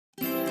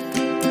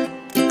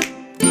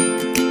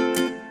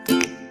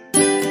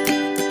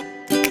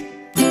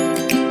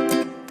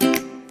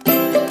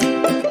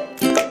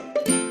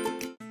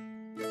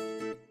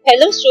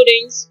Hello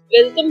students,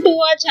 welcome to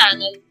our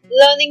channel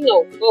Learning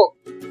Notebook.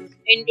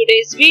 In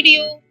today's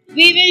video,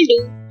 we will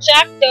do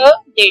chapter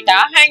Data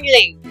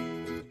Handling.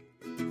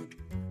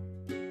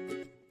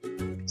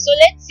 So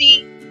let's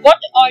see what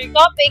all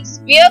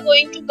topics we are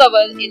going to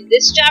cover in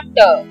this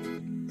chapter.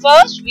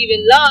 First, we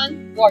will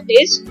learn what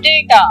is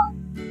data.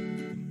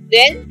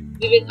 Then,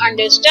 we will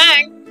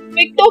understand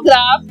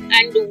pictograph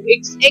and do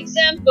its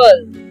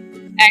example.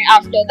 And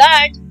after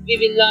that, we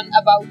will learn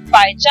about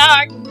pie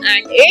chart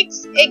and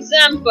its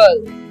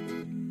example.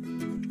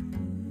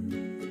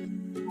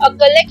 A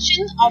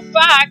collection of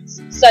facts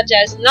such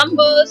as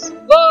numbers,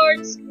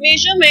 words,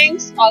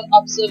 measurements or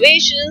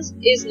observations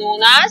is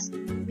known as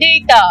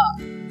data.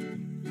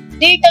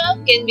 Data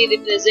can be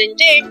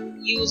represented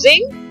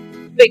using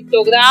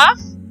pictograph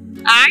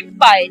and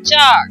pie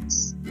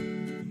charts.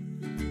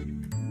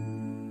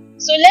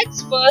 So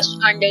let's first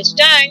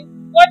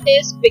understand what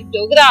is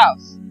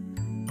pictograph.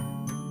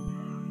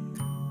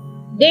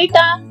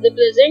 Data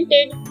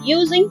represented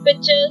using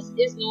pictures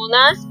is known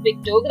as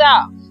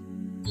pictograph.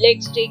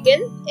 Let's take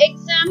an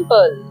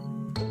example.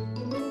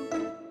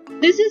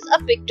 This is a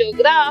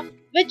pictograph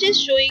which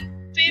is showing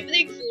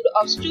favorite food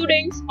of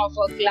students of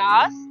a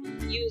class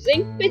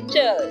using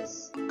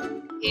pictures.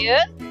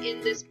 Here in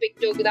this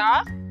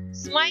pictograph,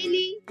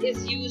 smiley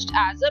is used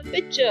as a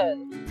picture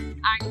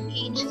and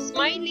each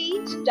smiley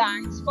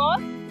stands for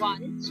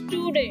one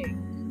student.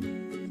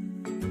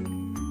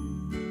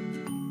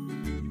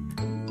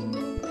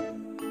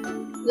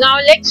 Now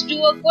let's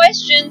do a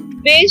question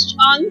based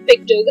on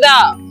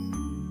pictograph.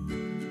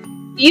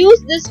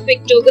 Use this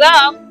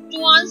pictograph to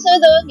answer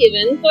the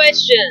given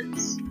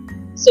questions.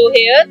 So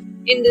here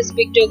in this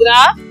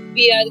pictograph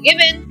we are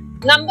given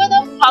number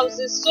of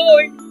houses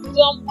sold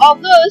from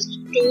August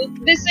to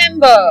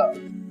December.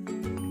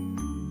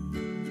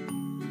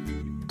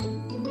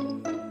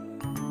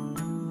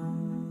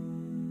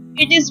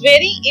 It is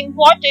very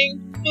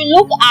important to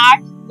look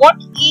at what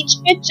each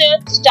picture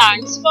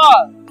stands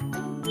for.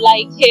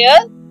 Like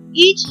here,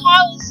 each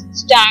house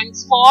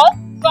stands for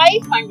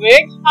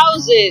 500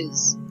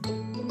 houses.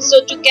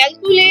 So to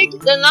calculate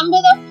the number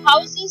of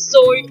houses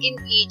sold in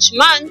each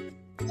month,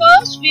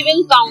 first we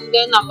will count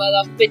the number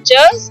of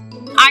pictures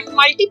and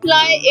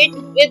multiply it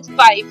with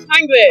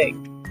 500.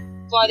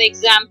 For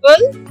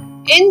example,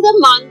 in the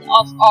month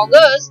of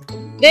August,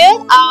 there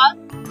are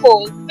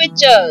 4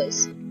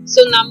 pictures.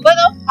 So number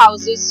of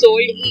houses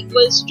sold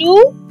equals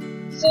to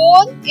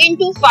 4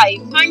 into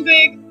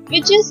 500,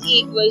 which is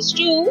equals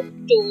to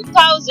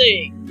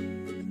 2000.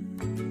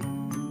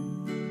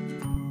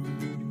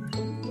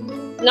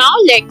 Now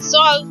let's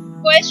solve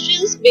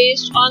questions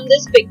based on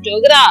this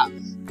pictograph.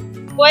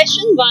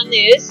 Question 1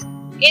 is,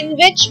 in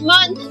which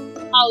month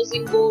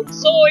housing board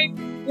sold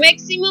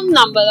maximum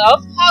number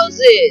of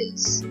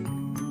houses?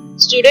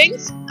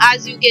 Students,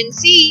 as you can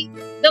see,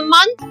 the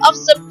month of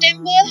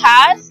September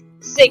has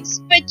 6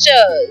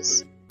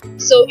 pictures.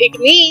 So it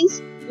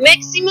means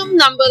maximum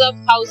number of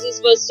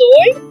houses were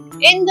sold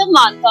in the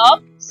month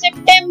of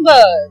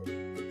September.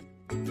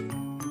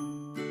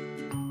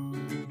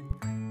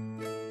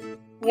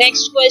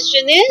 Next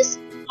question is,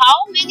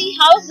 how many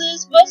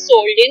houses were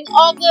sold in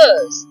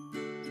August?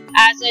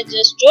 As I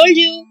just told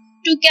you,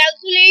 to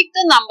calculate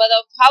the number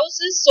of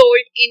houses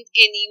sold in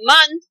any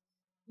month,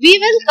 we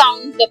will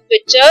count the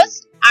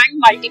pictures and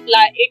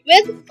multiply it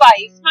with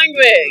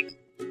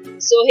 500.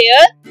 So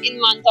here in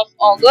month of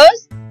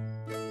August,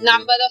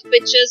 number of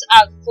pictures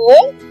are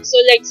 4. So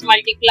let's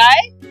multiply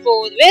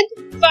 4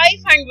 with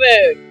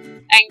 500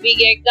 and we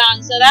get the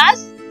answer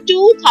as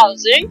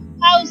 2000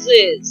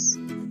 houses.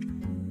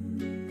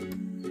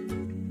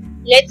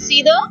 Let's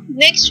see the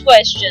next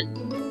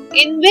question.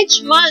 In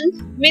which month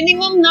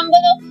minimum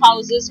number of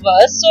houses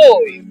were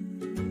sold?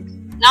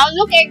 Now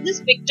look at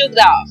this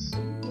pictograph.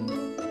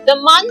 The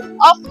month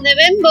of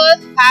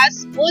November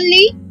has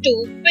only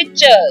 2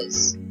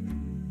 pictures.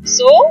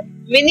 So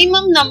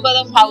minimum number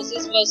of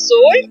houses were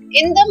sold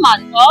in the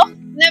month of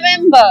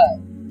November.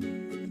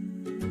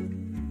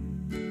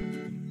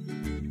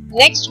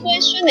 Next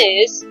question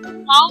is,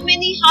 how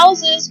many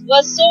houses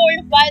were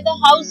sold by the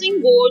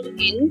housing board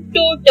in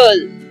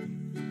total?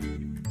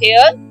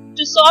 Here,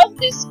 to solve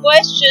this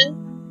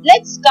question,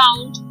 let's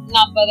count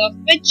number of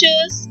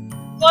pictures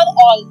for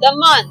all the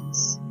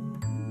months.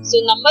 So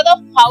number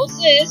of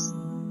houses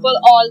for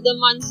all the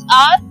months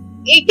are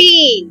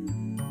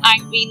 18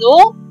 and we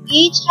know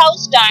each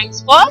house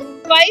stands for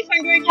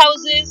 500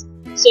 houses.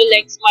 So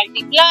let's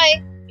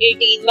multiply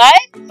 18 by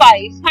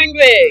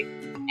 500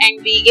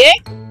 and we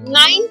get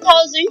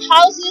 9,000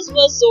 houses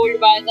were sold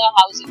by the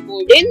housing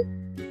board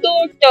in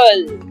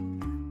total.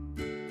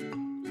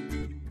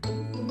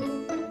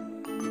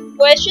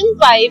 Question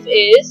 5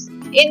 is,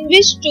 in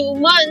which 2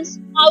 months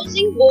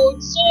housing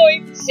board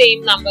sold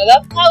same number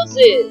of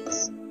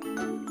houses?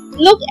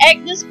 Look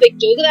at this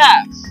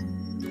pictograph.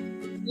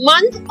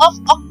 Month of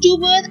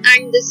October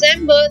and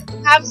December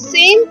have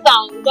same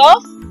count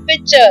of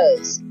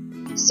pictures.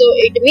 So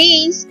it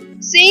means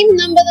same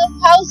number of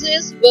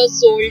houses were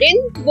sold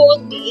in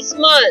both these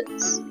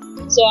months.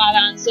 So our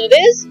answer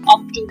is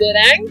October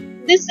and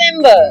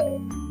December.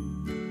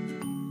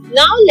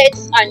 Now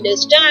let's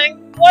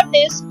understand what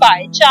is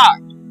pie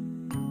chart.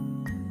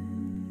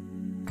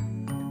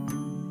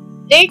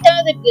 Data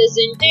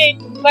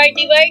represented by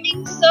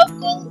dividing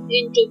circle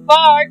into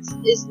parts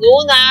is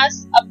known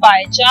as a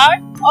pie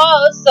chart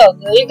or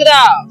circle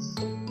graph.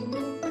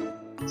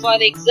 For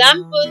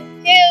example,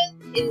 here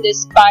in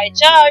this pie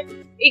chart,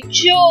 it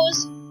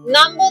shows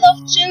number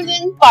of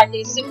children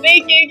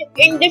participated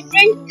in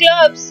different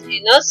clubs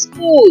in a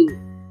school.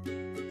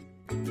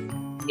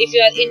 If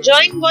you are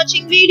enjoying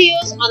watching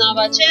videos on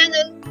our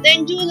channel,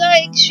 then do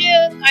like,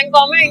 share and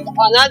comment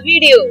on our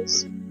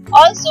videos.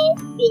 Also,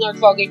 do not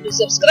forget to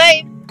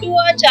subscribe to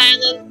our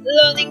channel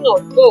Learning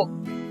Notebook.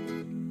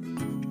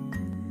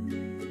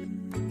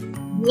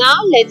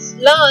 Now let's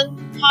learn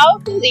how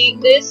to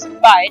read this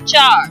pie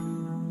chart.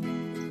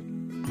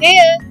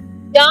 Here,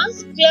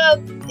 dance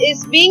club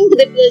is being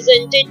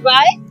represented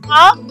by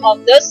half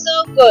of the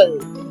circle.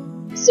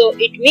 So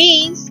it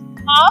means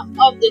half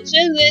of the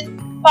children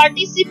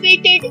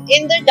participated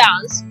in the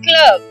dance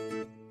club.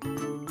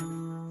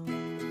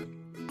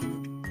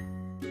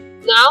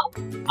 Now,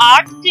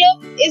 art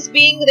club is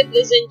being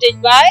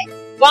represented by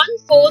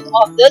 1/4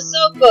 of the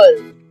circle.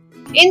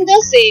 In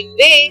the same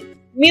way,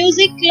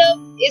 music club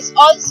is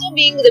also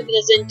being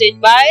represented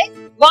by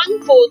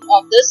 1/4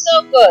 of the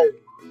circle.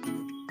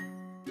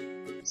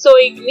 So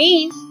it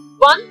means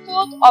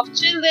 1/4 of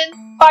children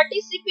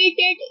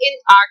participated in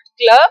art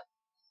club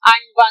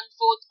and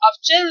 1/4 of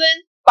children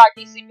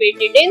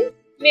participated in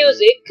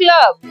music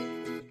club.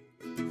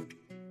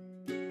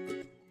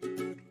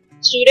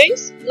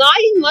 Students, now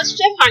you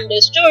must have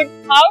understood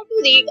how to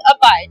read a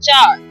pie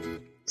chart.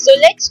 So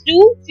let's do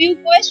few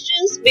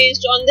questions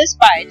based on this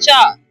pie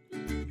chart.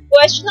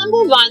 Question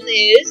number 1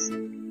 is,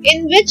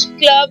 in which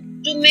club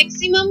do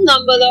maximum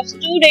number of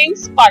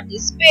students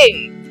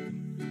participate?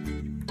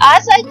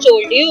 As I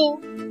told you,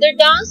 the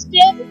dance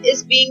club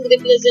is being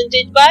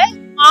represented by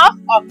half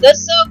of the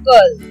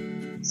circle.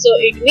 So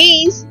it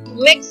means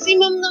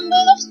maximum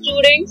number of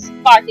students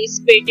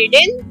participated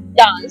in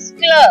dance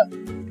club.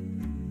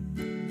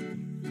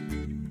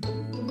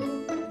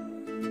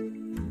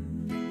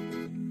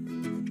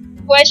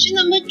 Question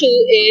number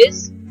 2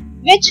 is,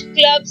 which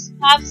clubs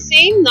have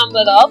same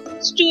number of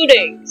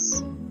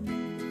students?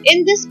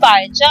 In this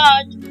pie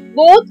chart,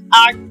 both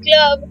art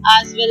club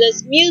as well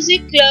as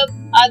music club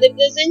are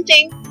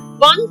representing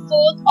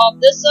 1/4 of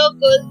the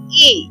circle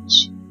each.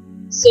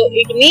 So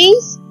it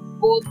means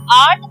both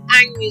art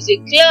and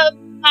music club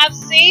have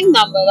same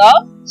number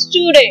of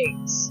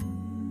students.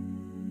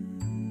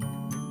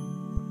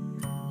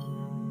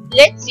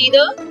 Let's see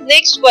the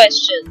next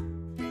question.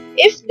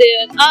 If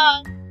there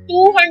are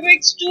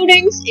 200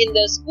 students in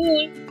the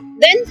school,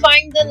 then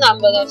find the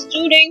number of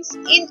students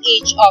in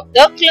each of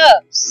the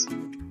clubs.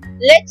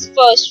 Let's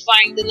first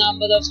find the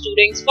number of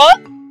students for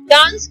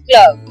dance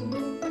club.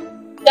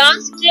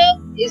 Dance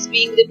club is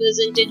being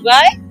represented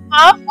by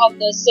half of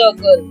the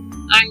circle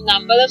and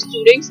number of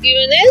students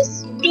given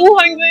is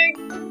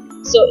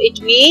 200. So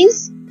it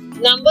means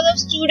number of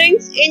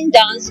students in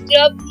dance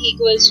club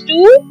equals to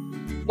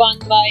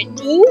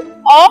 1/2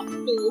 of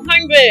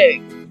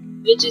 200,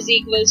 which is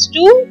equals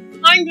to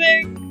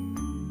 100.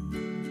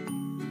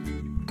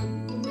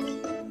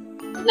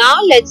 Now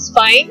let's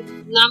find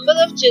number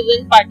of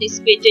children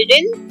participated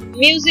in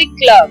music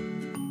club.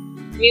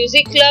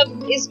 Music club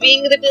is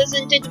being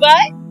represented by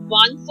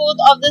 1/4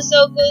 of the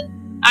circle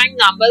and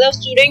number of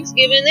students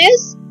given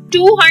is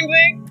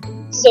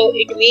 200. So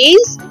it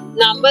means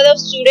number of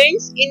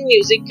students in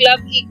music club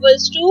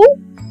equals to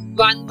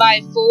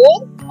 1/4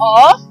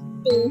 of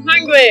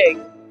 200,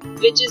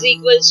 which is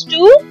equals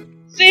to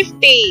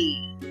 50.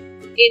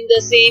 In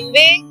the same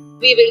way,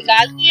 we will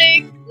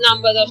calculate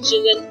number of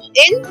children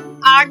in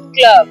art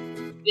club,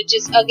 which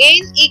is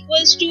again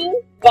equals to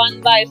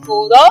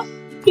 1/4 of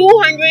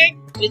 200,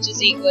 which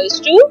is equals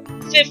to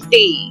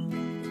 50.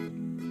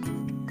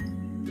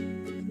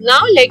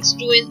 Now let's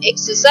do an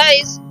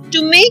exercise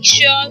to make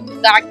sure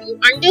that you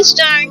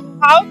understand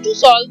how to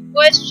solve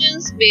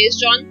questions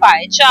based on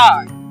pie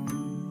chart.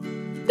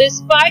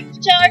 This pie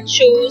chart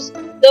shows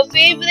the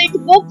favorite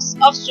books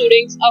of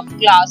students of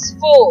class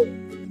 4.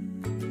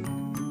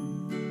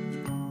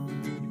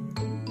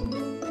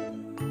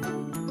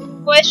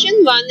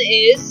 Question 1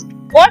 is,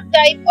 what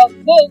type of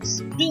books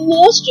do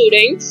most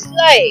students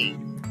like?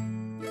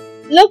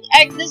 Look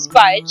at this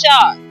pie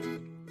chart.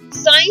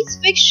 Science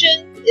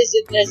fiction is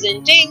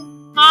representing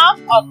half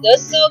of the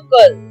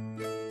circle.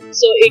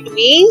 So it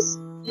means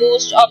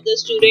most of the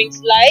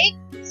students like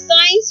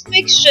science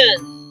fiction.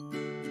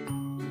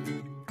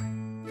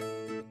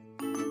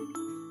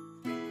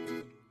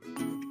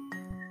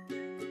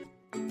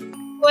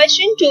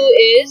 Question 2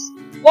 is,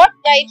 what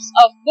types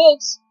of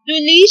books do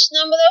least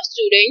number of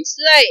students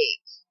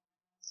like?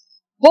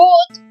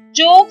 Both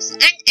jokes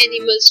and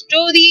animal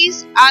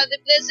stories are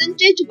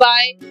represented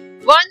by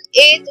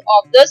 1/8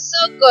 of the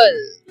circle,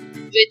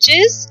 which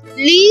is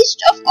least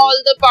of all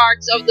the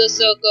parts of the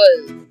circle.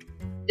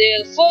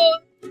 Therefore,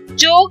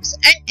 jokes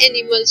and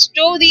animal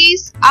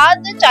stories are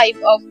the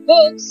type of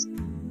books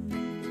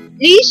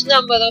least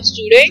number of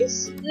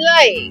students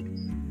like.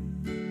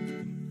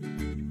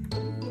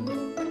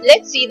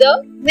 Let's see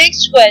the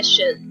next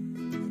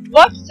question.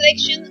 What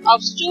fraction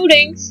of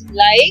students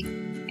like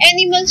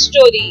animal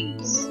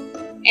stories?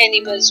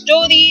 Animal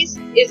stories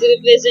is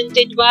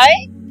represented by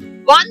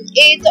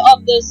 1/8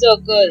 of the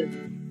circle.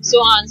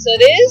 So answer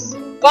is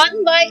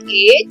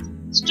 1/8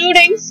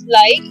 students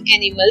like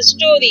animal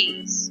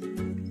stories.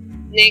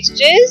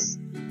 Next is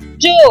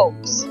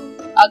jokes.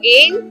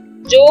 Again,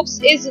 jokes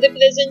is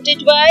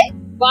represented by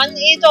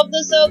 1/8 of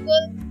the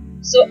circle.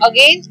 So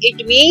again,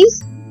 it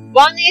means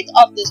 1/8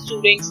 of the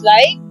students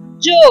like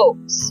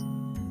jokes.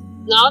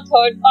 Now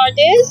third part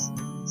is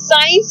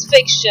science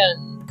fiction.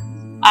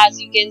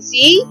 As you can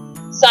see,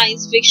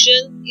 science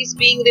fiction is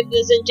being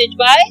represented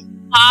by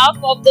half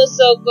of the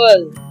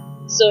circle.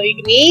 So it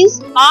means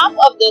half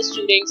of the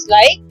students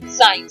like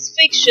science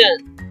fiction.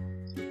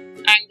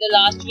 And the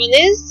last one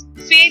is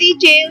fairy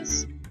tales.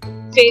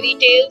 Fairy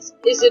tales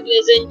is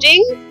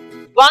representing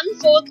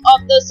 1/4 of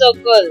the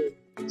circle.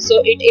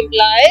 So it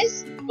implies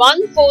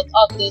 1/4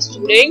 of the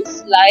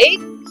students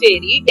like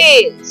fairy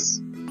tales.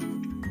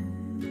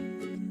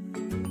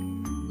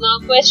 Now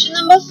question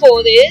number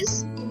 4 is,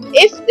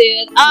 if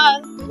there are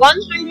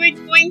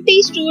 120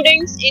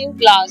 students in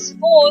class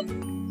 4,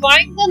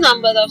 find the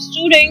number of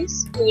students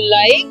who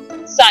like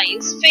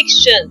science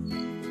fiction.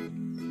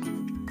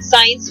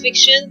 Science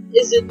fiction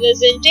is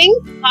representing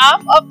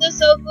half of the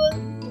circle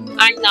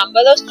and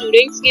number of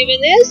students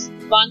given is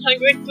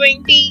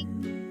 120.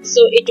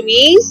 So it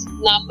means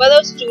number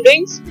of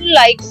students who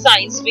like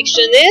science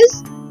fiction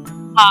is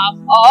half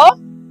of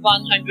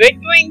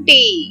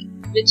 120,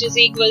 which is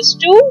equals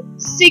to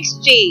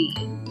 60.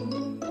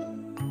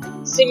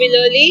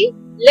 Similarly,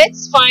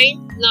 let's find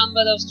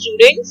number of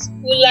students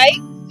who like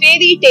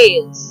fairy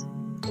tales.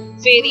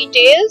 Fairy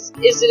tales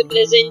is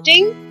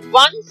representing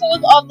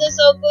 1/4 of the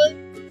circle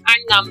and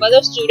number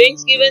of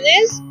students given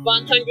is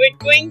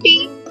 120.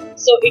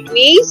 So it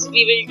means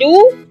we will do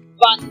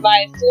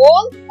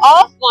 1/4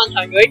 of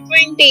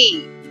 120,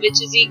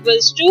 which is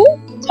equals to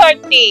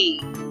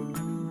 30.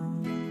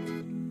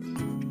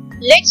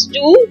 Let's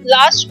do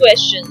last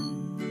question.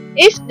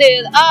 If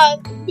there are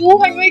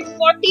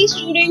 240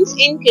 students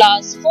in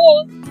class 4,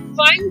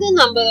 find the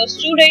number of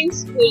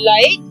students who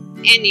like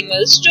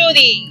animal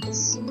stories.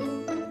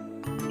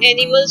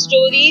 Animal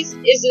stories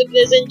is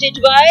represented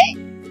by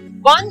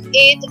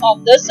 1/8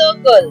 of the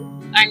circle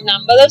and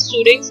number of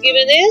students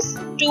given is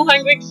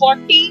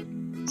 240.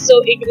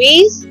 So it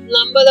means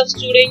number of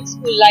students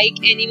who like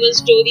animal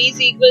stories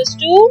equals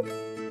to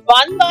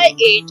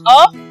 1/8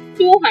 of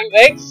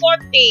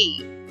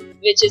 240,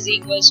 which is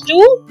equals to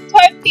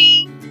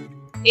 30.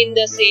 In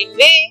the same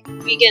way,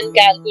 we can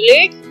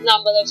calculate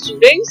number of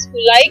students who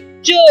like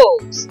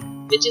jokes,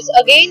 which is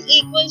again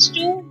equals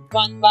to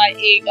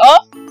 1/8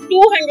 of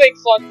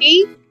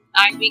 240,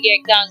 and we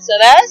get the answer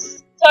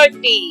as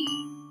 30.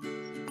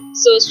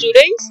 So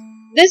students,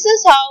 this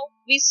is how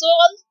we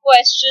solve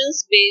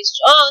questions based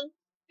on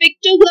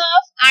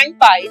pictograph and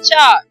pie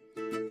chart.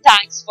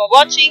 Thanks for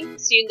watching.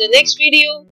 See you in the next video.